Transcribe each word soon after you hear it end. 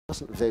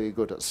wasn't very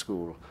good at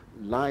school.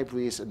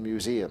 Libraries and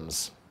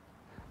museums,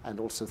 and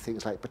also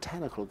things like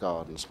botanical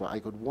gardens where I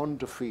could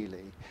wander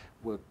freely,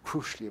 were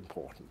crucially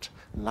important.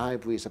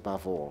 Libraries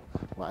above all,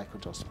 where I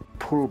could just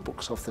pull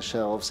books off the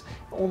shelves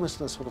almost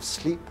in a sort of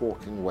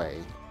sleepwalking way.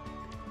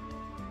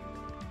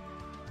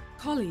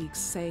 Colleagues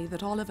say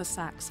that Oliver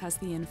Sacks has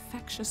the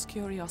infectious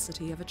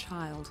curiosity of a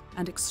child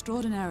and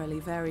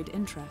extraordinarily varied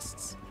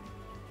interests.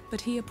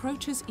 But he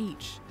approaches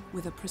each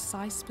with a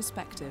precise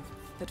perspective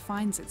that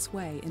finds its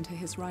way into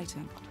his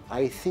writing.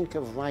 I think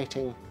of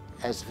writing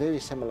as very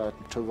similar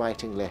to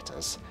writing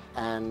letters,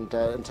 and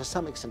to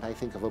some extent I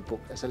think of a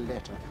book as a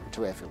letter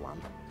to everyone,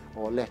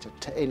 or a letter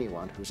to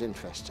anyone who's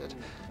interested.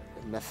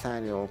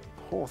 Nathaniel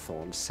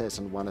Hawthorne says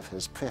in one of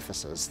his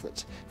prefaces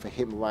that for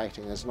him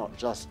writing is not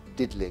just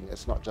diddling,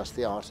 it's not just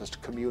the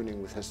artist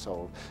communing with his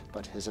soul,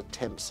 but his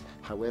attempts,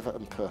 however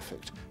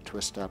imperfect, to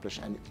establish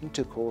an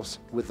intercourse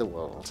with the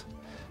world.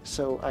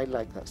 So I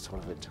like that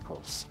sort of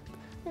intercourse,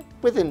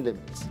 within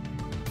limits.